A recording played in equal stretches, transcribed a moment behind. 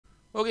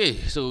Okay,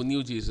 so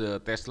news is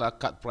Tesla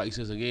cut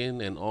prices again,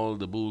 and all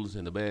the bulls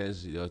and the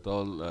bears, they're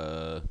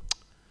all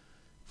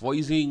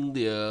voicing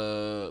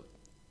their,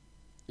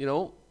 you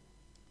know,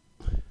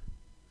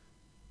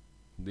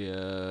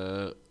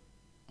 their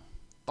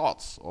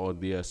thoughts or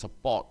their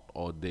support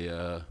or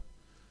their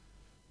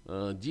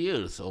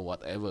jeers or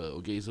whatever.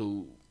 Okay,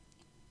 so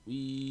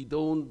we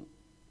don't,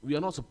 we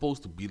are not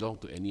supposed to belong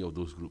to any of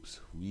those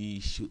groups. We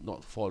should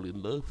not fall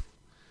in love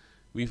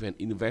with an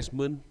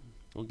investment.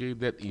 Okay,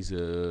 that is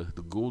the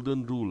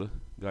golden rule,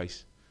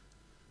 guys.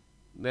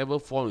 Never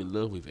fall in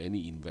love with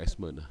any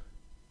investment.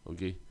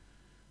 Okay,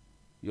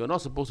 you're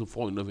not supposed to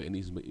fall in love with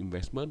any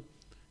investment.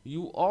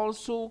 You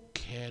also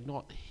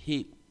cannot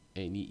hate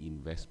any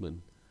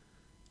investment.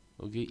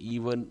 Okay,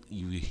 even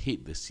you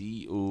hate the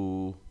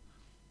CEO,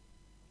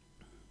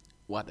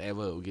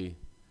 whatever. Okay,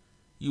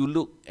 you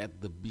look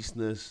at the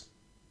business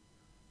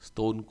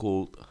stone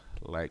cold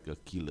like a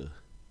killer.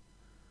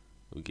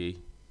 Okay,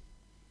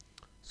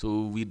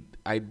 so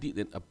I did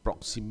an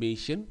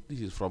approximation.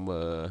 This is from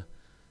a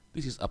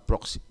this is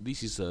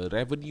a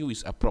revenue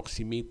is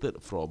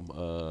approximated from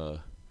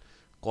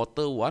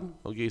quarter one.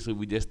 Okay, so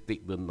we just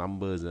take the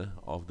numbers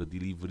of the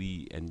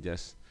delivery and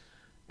just,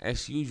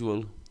 as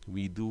usual,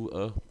 we do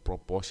a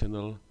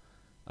proportional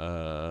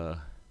uh,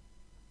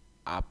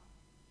 up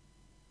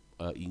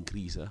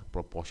increase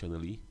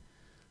proportionally.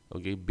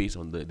 Okay, based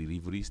on the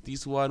deliveries.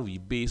 This one we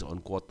base on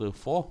quarter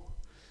four.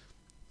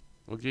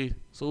 Okay,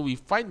 so we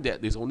find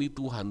that there's only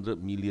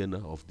 200 million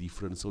of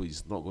difference, so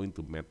it's not going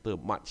to matter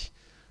much.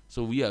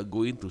 So we are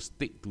going to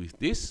stick with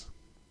this.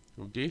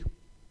 Okay,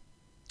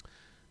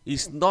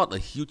 it's not a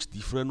huge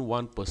difference.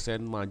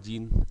 1%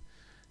 margin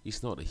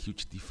is not a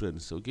huge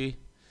difference. Okay,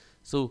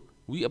 so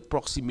we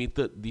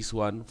approximated this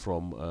one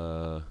from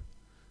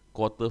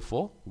quarter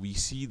four. We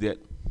see that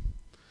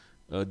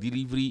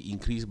delivery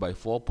increased by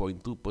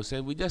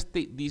 4.2%. We just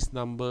take this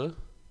number,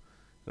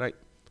 right?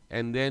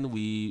 And then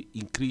we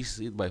increase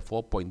it by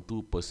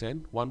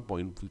 4.2%,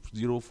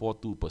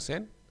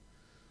 1.042%.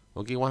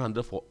 Okay,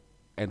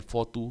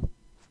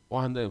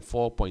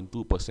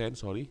 104.2%,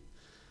 sorry.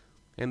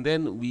 And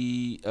then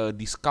we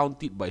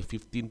discount it by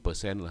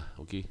 15% lah.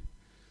 Okay.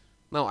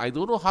 Now I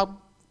don't know how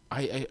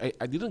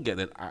I didn't get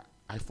that.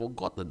 I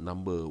forgot the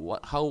number.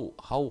 What how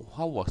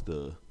was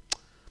the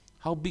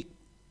how big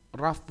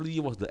roughly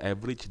was the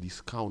average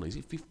discount? Is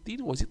it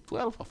 15? Was it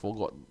 12? I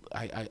forgot.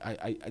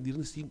 I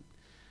didn't see.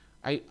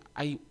 I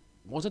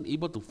wasn't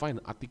able to find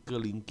an article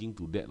linking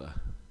to that lah.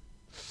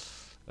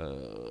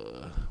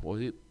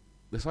 Was it?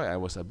 That's why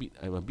I'm a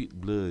bit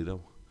blur.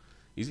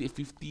 Is it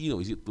 15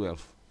 or is it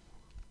 12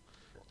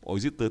 or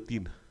is it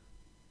 13?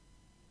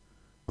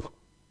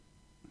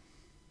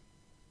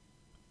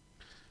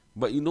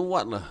 But you know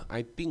what lah?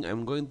 I think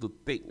I'm going to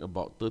take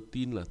about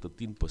 13 lah,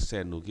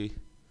 13%. Okay.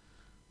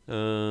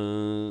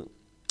 Uh,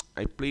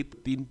 I play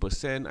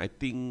 13%. I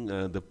think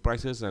the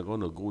prices are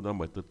going to go down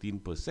by 13%.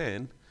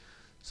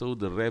 So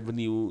the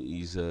revenue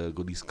is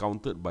go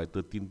discounted by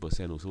 13%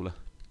 also lah.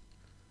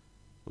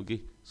 Okay.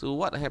 So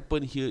what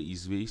happened here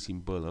is very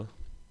simple.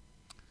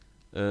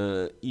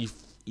 If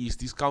it's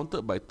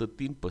discounted by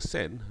 13%,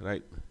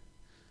 right?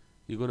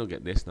 You're gonna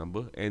get this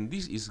number, and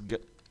this is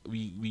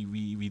we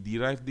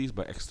derive this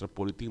by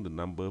extrapolating the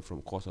number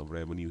from cost of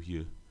revenue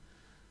here.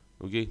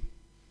 Okay.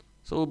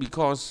 So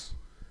because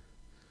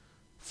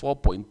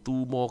 4.2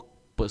 more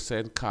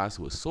percent cars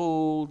were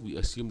sold, we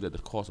assume that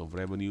the cost of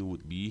revenue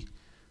would be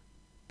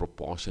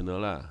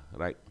proportional lah,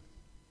 right?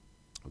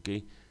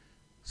 Okay,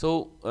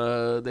 so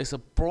there's a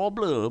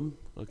problem.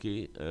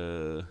 Okay,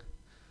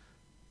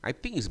 I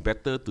think it's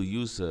better to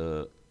use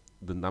the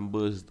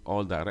numbers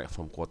all direct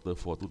from quarter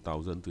four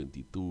 2022,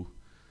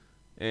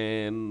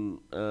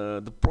 and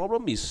the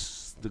problem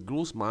is the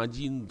gross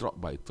margin dropped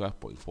by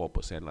 12.4%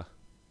 lah.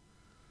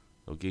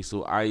 Okay,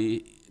 so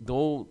I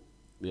don't,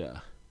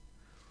 yeah.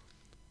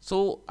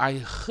 So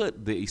I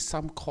heard there is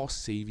some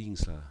cost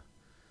savings lah.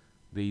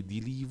 They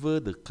deliver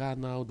the car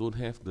now, don't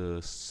have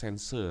the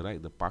sensor, right?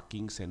 The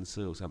parking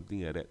sensor or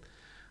something like that.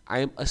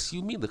 I am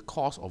assuming the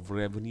cost of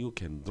revenue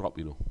can drop.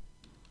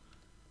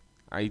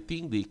 I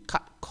think they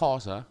cut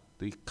costs.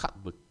 They cut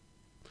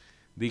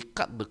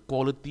the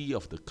quality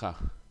of the car.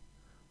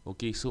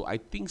 Okay, so I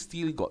think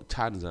still got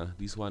chance.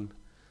 This one,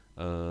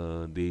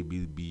 they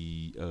will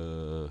be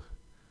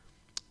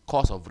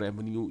cost of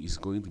revenue is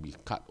going to be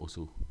cut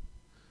also.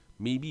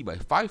 Maybe by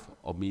 5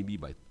 or maybe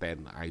by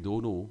 10. I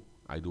don't know.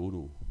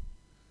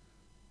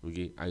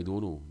 Okay, I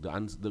don't know.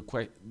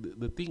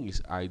 The thing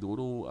is, I don't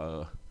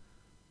know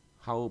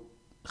how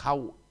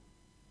how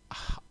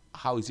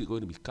how is it going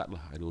to be cut lah.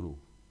 I don't know.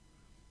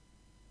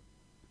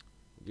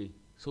 Okay,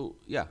 so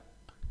yeah.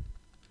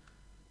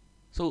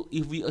 So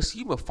if we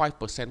assume a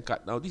 5%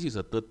 cut, now this is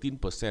a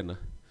 13%.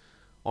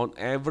 On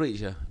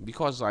average,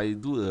 because I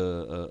do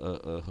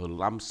a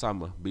lump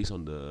sum based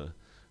on the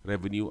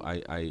revenue,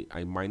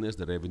 I minus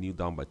the revenue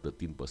down by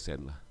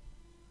 13% lah.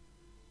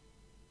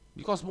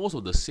 Because most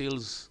of the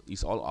sales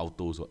is all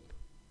autos, what?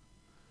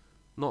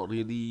 Not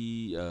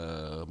really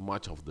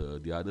much of the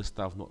other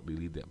stuff, not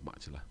really that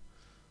much lah.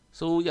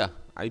 So yeah,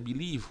 I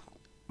believe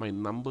my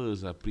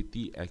numbers are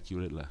pretty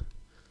accurate lah.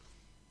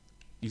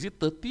 Is it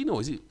 13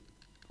 or is it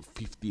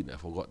 15? I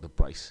forgot the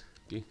price.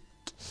 Okay,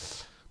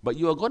 but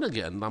you are gonna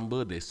get a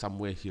number that's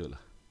somewhere here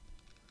lah.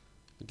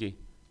 Okay,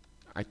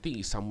 I think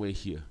it's somewhere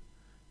here,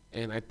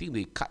 and I think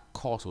they cut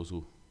cost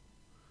also.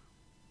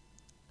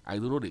 I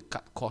don't know they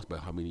cut cost by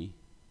how many.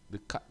 They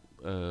cut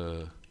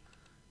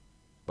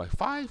by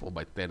 5 or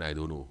by 10. I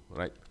don't know.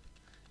 Right?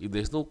 If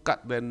there's no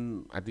cut,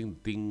 then I think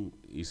the thing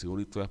is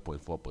only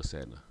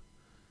 12.4%.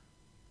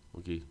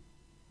 Okay.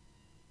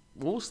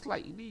 Most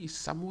likely is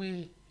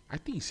somewhere. I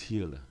think it's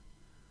here lah.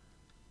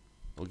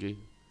 Okay.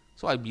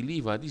 So I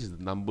believe this is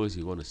the numbers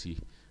you're gonna see.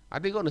 Are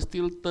they gonna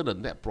still turn a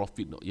net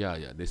profit? No?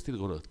 Yeah, they're still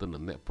gonna turn a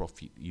net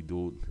profit.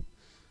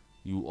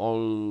 You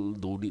all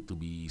don't need to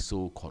be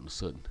so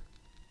concerned.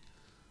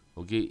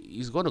 Okay,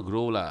 it's gonna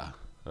grow lah,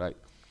 right?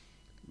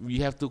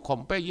 We have to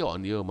compare year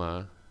on year,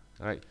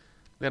 right?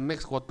 Then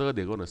next quarter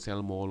they're gonna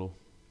sell more, lor.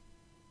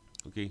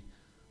 Okay,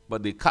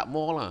 but they cut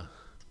more lah.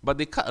 But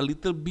they cut a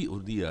little bit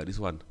only, this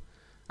one.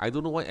 I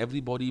don't know why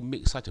everybody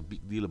makes such a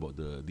big deal about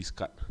this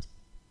cut.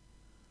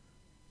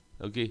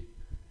 Okay.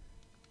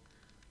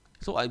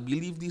 So I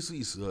believe this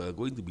is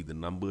going to be the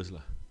numbers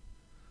lah.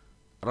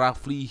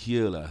 Roughly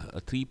here lah,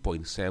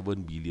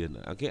 3.7 billion.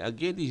 Okay,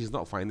 again, this is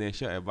not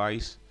financial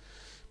advice.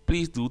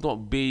 Please do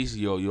not base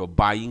your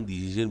buying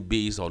decision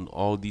based on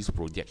all these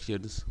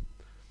projections.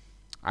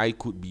 I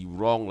could be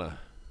wrong lah.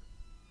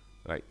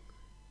 Right.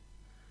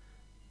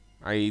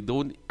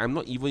 I'm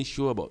not even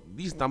sure about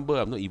this number.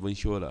 I'm not even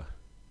sure lah.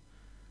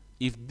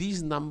 If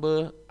this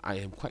number, I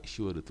am quite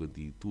sure the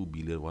 22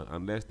 billion one,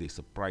 unless they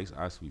surprise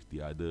us with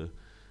the other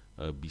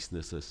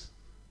businesses.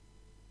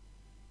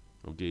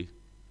 Okay.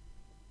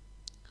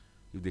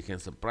 If they can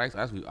surprise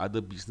us with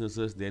other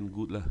businesses, then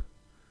good lah.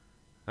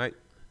 Right?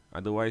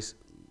 Otherwise,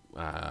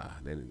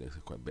 then that's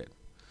quite bad.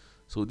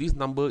 So this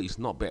number is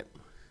not bad.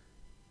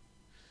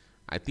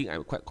 I think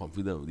I'm quite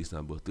confident of this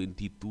number.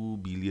 22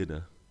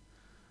 billion.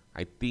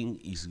 I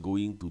think is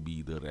going to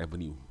be the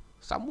revenue.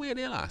 Somewhere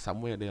there lah.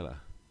 Somewhere there lah.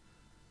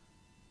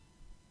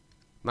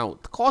 Now,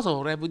 the cost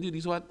of revenue,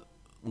 this one,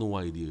 no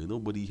idea.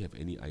 Nobody have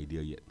any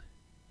idea yet.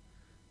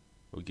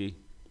 Okay.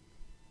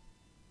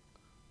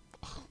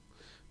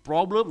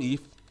 Problem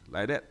if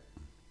like that,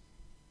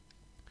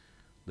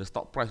 the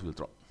stock price will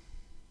drop.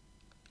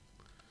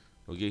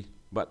 Okay.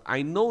 But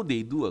I know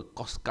they do a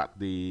cost cut.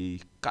 They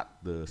cut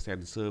the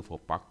sensor for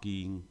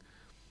parking.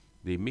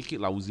 They make it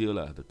lousier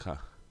lah, the car.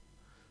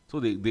 So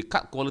they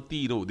cut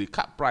quality, they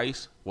cut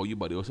price for you,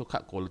 but they also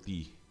cut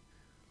quality.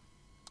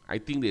 I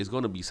think there's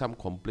going to be some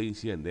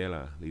complaints here and there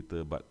lah,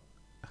 later, but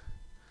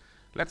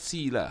let's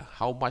see lah,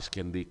 how much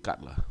can they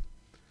cut lah.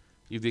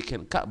 If they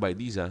can cut by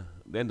this,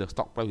 then the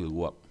stock price will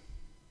go up.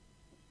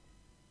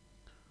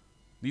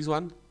 This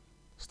one,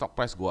 stock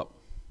price go up.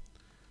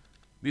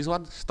 This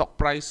one, stock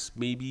price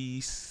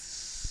maybe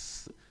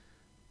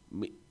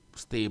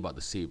stay about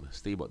the same.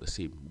 Stay about the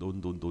same.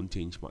 Don't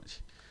change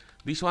much.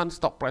 This one,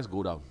 stock price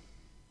go down.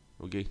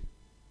 Okay.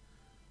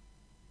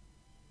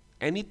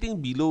 Anything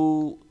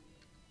below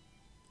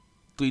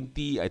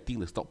 20, I think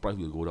the stock price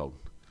will go down.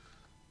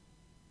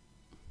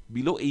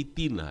 Below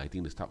 18, I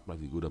think the stock price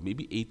will go down.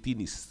 Maybe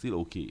 18 is still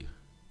okay.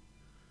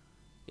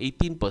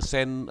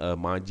 18%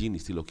 margin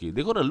is still okay.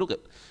 They're gonna look at.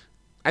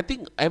 I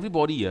think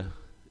everybody,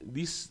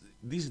 this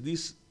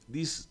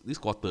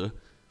quarter,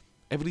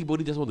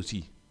 everybody just want to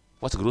see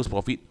what's the gross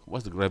profit,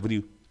 what's the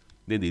revenue.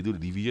 Then they do the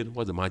division.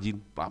 What's the margin?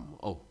 Bam.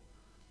 Oh,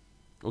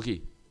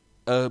 okay.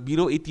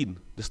 Below 18,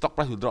 the stock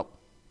price will drop.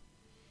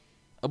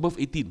 Above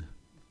 18.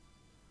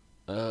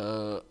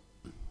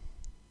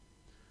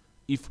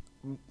 If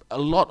a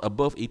lot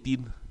above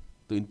 18,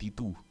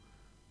 22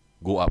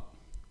 go up,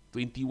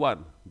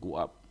 21 go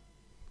up,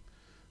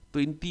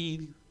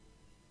 20,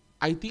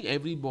 I think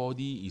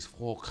everybody is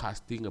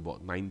forecasting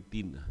about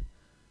 19,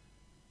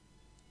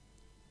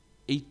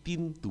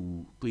 18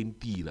 to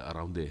 20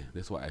 around there.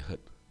 That's what I heard.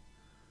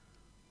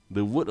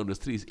 The word on the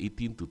street is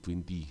 18 to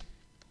 20.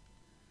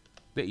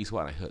 That is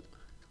what I heard.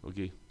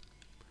 Okay,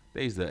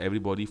 that is the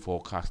everybody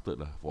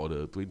forecasted for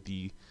the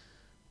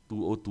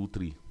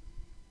 2023.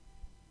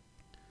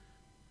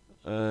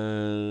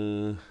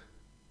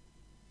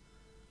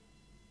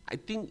 I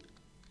think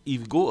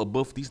if go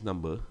above this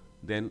number,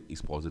 then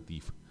it's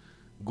positive.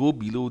 Go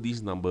below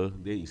this number,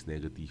 then it's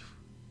negative.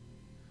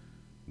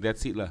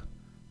 That's it lah.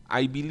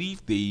 I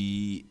believe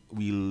they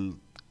will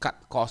cut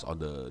cost on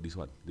this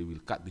one. They will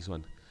cut this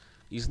one.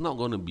 It's not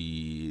gonna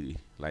be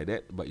like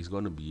that, but it's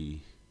gonna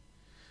be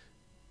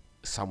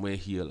somewhere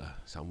here lah.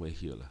 Somewhere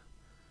here lah.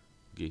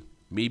 Okay,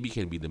 maybe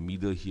can be the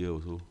middle here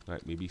also,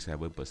 right? Maybe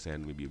 7%.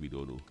 Maybe we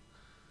don't know.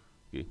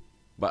 Okay,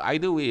 but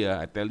either way,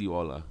 I tell you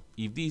all,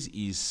 if this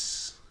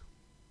is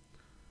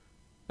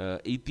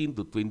 18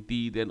 to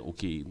 20, then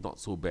okay, not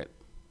so bad.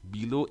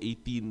 Below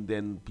 18,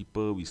 then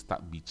people will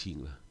start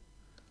bitching lah.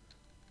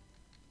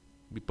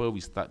 People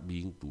will start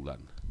being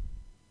tulan.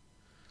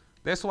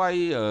 That's why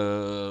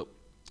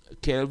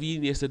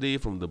Kelvin yesterday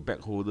from the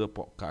Backholder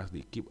podcast,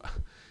 they keep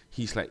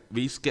he's like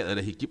very scared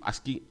that he keep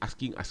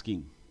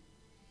asking.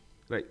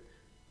 Right?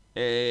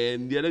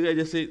 And the other guy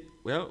just said,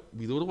 well,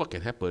 we don't know what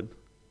can happen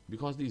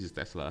because this is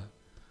Tesla.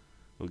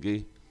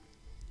 Okay.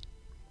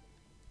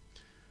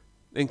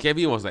 And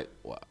Kevin was like,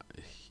 what?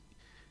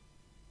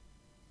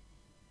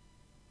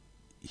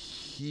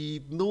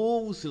 He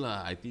knows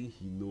lah. I think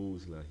he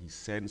knows lah. He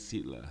senses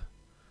it lah.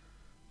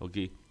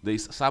 Okay. There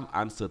is some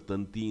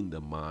uncertainty in the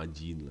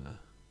margin lah.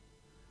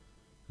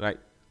 Right?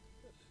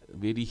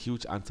 Very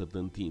huge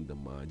uncertainty in the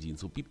margin.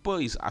 So people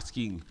is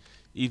asking,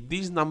 if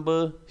this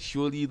number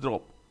surely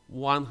drop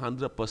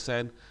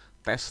 100%,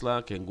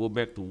 Tesla can go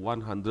back to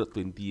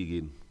 120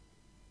 again.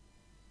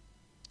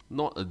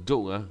 Not a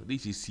joke,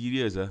 this is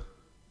serious.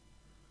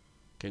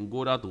 Can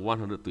go down to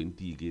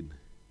 120 again.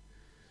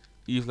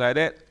 If like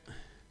that,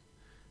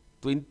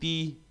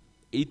 18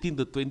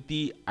 to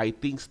 20, I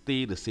think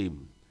stay the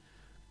same.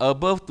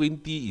 Above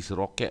 20 is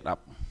rocket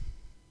up.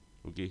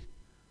 Okay.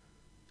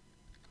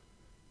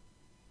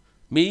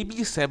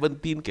 Maybe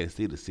 17 can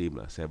stay the same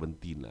lah.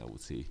 17 I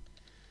would say.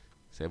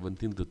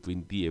 17 to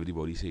 20,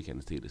 everybody say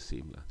can stay the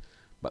same lah.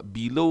 But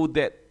below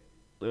that,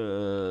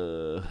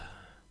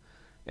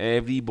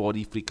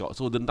 everybody freak out.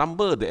 So the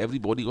number that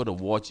everybody gonna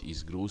watch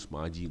is gross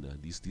margin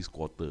this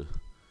quarter.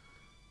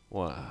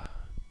 Wow,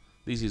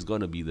 this is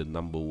gonna be the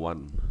number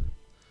one.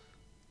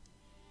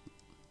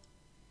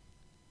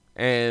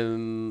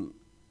 And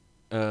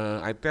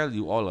I tell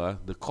you all,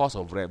 the cost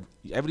of rev.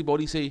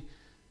 Everybody say,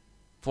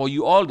 for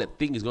you all that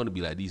thing is gonna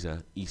be like this,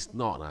 it's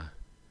not.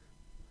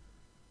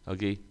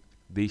 Okay,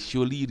 they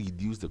surely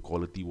reduce the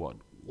quality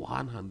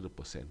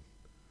 100%.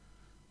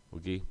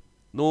 Okay,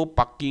 no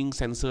parking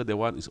sensor. That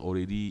one is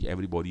already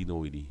everybody know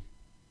already.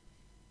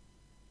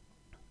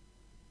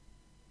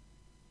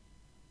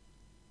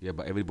 Yeah,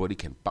 but everybody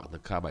can park the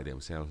car by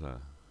themselves,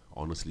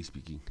 honestly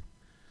speaking.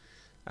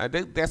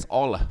 That's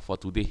all for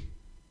today.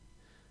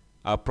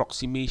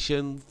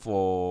 Approximation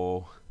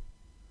for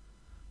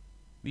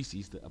this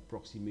is the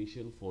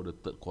approximation for the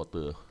third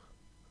quarter.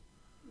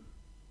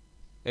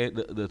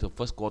 The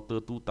first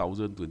quarter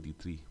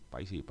 2023.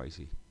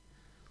 Paise.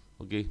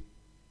 Okay.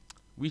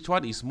 Which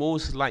one is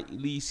most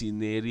likely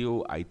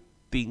scenario? I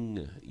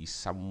think is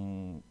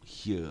some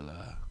here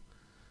lah.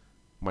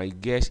 My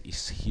guess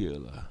is here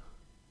lah.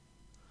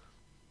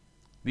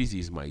 This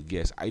is my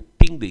guess. I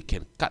think they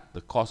can cut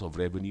the cost of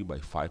revenue by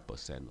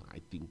 5%.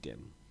 I think can.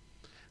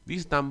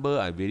 This number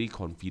I'm very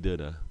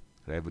confident.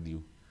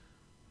 Revenue.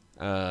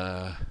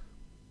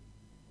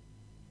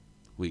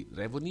 Wait,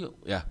 revenue?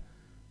 Yeah.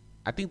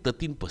 I think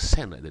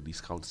 13% the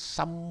discount.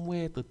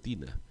 Somewhere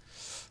 13.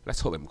 Let's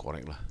hope I'm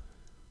correct lah.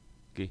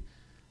 Okay.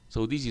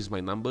 So this is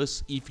my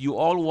numbers. If you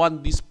all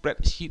want this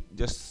spreadsheet,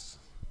 just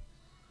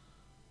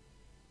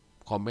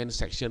comment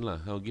section lah.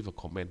 I'll give a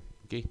comment.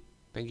 Okay.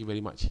 Thank you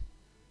very much.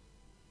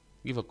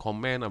 Give a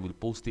comment, I will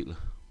post it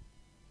lah.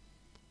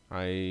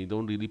 I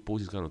don't really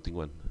post this kind of thing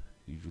one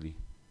usually.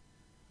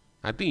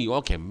 I think you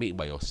all can make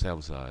by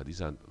yourselves.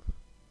 These are.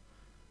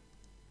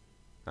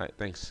 Alright,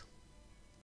 thanks.